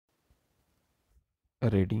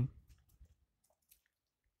Ready.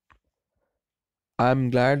 I am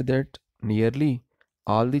glad that nearly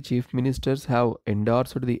all the chief ministers have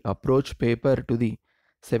endorsed the approach paper to the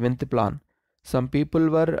seventh plan. Some people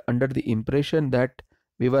were under the impression that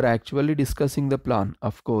we were actually discussing the plan.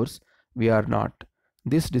 Of course, we are not.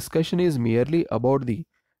 This discussion is merely about the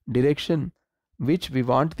direction which we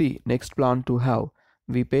want the next plan to have.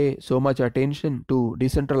 We pay so much attention to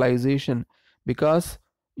decentralization because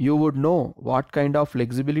you would know what kind of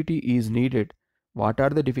flexibility is needed, what are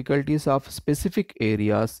the difficulties of specific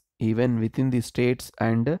areas even within the states,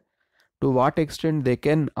 and to what extent they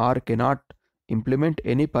can or cannot implement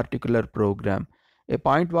any particular program. A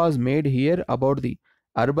point was made here about the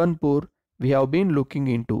urban poor. We have been looking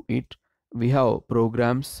into it. We have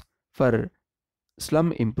programs for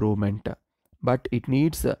slum improvement, but it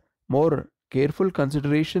needs more careful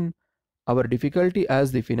consideration. Our difficulty,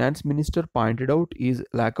 as the finance minister pointed out, is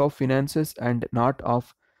lack of finances and not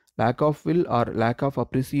of lack of will or lack of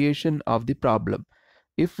appreciation of the problem.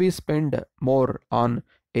 If we spend more on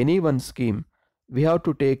any one scheme, we have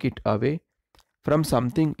to take it away from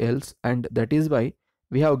something else, and that is why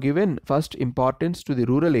we have given first importance to the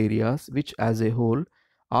rural areas, which as a whole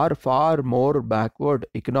are far more backward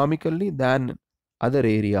economically than other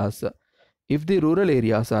areas. If the rural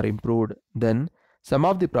areas are improved, then some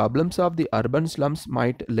of the problems of the urban slums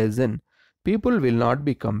might lessen. People will not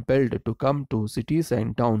be compelled to come to cities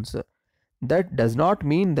and towns. That does not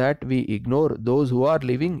mean that we ignore those who are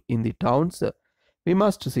living in the towns. We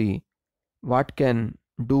must see what can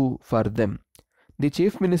do for them. The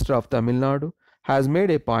Chief Minister of Tamil Nadu has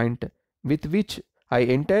made a point with which I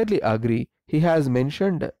entirely agree. He has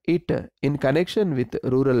mentioned it in connection with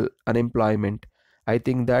rural unemployment. I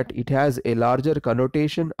think that it has a larger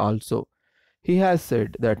connotation also. He has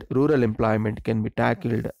said that rural employment can be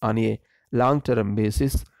tackled on a long term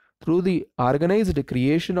basis through the organized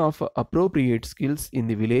creation of appropriate skills in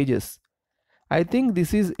the villages. I think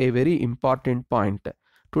this is a very important point.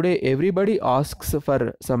 Today, everybody asks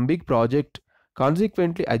for some big project.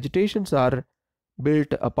 Consequently, agitations are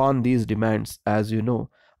built upon these demands. As you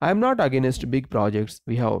know, I am not against big projects.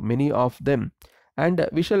 We have many of them, and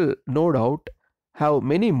we shall no doubt have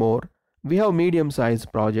many more. We have medium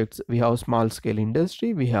sized projects, we have small scale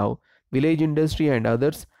industry, we have village industry, and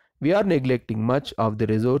others. We are neglecting much of the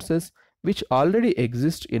resources which already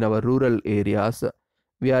exist in our rural areas.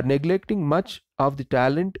 We are neglecting much of the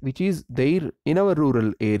talent which is there in our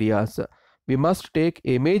rural areas. We must take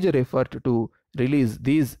a major effort to release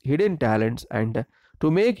these hidden talents and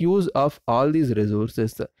to make use of all these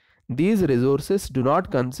resources. These resources do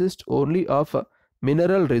not consist only of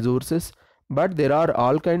mineral resources, but there are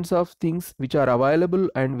all kinds of things which are available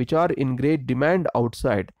and which are in great demand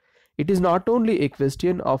outside. It is not only a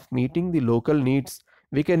question of meeting the local needs.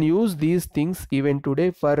 We can use these things even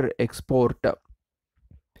today for export.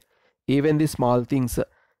 Even the small things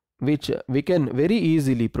which we can very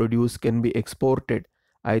easily produce can be exported.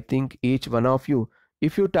 I think each one of you,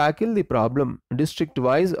 if you tackle the problem district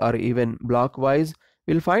wise or even block wise,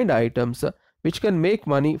 will find items which can make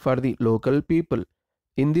money for the local people.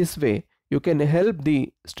 In this way, you can help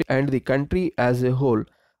the state and the country as a whole.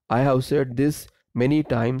 I have said this many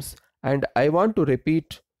times and I want to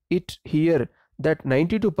repeat it here that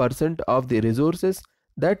 92% of the resources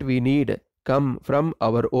that we need come from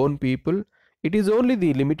our own people. It is only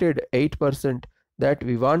the limited 8% that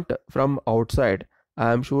we want from outside.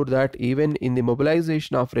 I am sure that even in the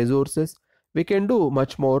mobilization of resources, we can do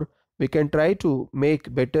much more. We can try to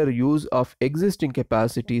make better use of existing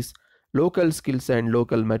capacities, local skills, and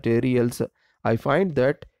local materials. I find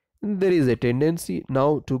that there is a tendency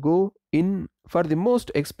now to go in for the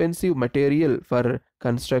most expensive material for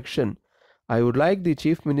construction. I would like the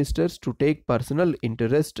chief ministers to take personal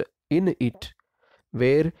interest in it.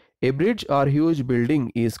 Where a bridge or huge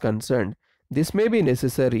building is concerned, this may be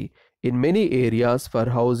necessary in many areas for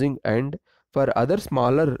housing, and for other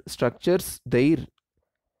smaller structures there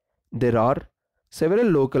are several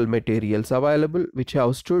local materials available which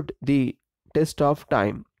have stood the test of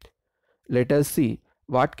time. Let us see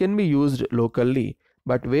what can be used locally,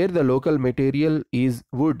 but where the local material is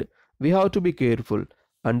wood, we have to be careful.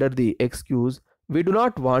 Under the excuse, we do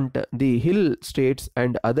not want the hill states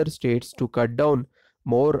and other states to cut down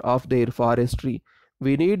more of their forestry.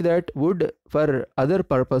 We need that wood for other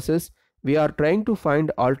purposes. We are trying to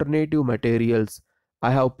find alternative materials.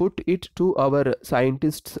 I have put it to our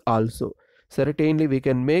scientists also. Certainly, we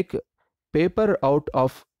can make paper out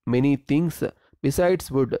of many things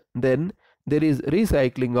besides wood. Then there is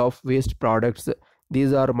recycling of waste products.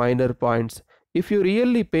 These are minor points. If you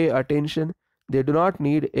really pay attention, they do not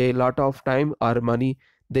need a lot of time or money.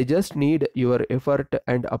 They just need your effort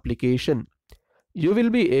and application. You will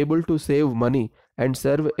be able to save money and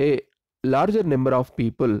serve a larger number of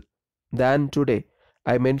people than today.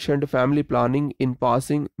 I mentioned family planning in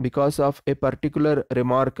passing because of a particular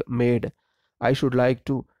remark made. I should like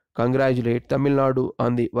to congratulate Tamil Nadu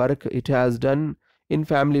on the work it has done in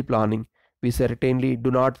family planning. We certainly do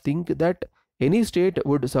not think that any state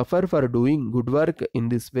would suffer for doing good work in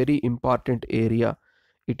this very important area.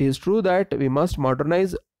 It is true that we must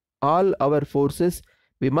modernize all our forces,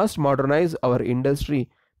 we must modernize our industry,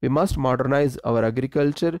 we must modernize our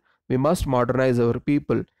agriculture, we must modernize our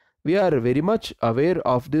people. We are very much aware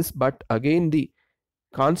of this, but again, the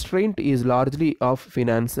constraint is largely of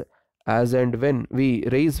finance. As and when we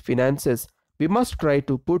raise finances, we must try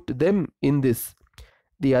to put them in this.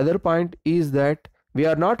 The other point is that we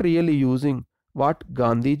are not really using what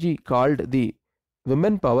Gandhiji called the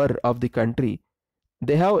women power of the country.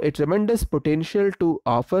 They have a tremendous potential to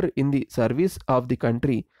offer in the service of the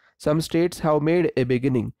country. Some states have made a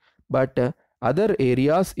beginning, but other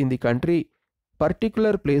areas in the country,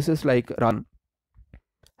 particular places like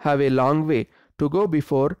have a long way to go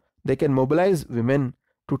before they can mobilize women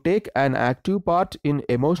to take an active part in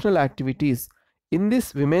emotional activities. In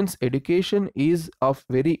this, women's education is of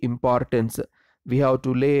very importance. We have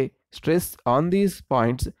to lay stress on these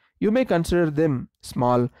points. You may consider them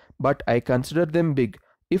small, but I consider them big.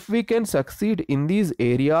 If we can succeed in these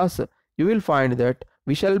areas, you will find that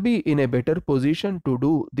we shall be in a better position to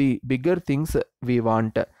do the bigger things we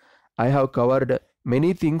want. I have covered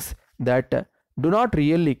many things that do not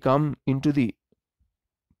really come into the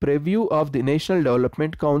preview of the National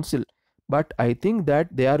Development Council, but I think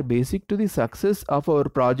that they are basic to the success of our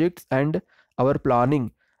projects and our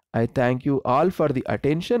planning. I thank you all for the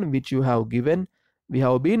attention which you have given. We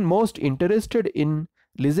have been most interested in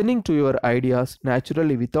listening to your ideas.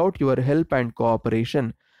 Naturally, without your help and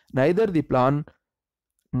cooperation, neither the plan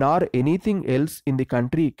nor anything else in the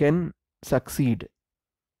country can succeed.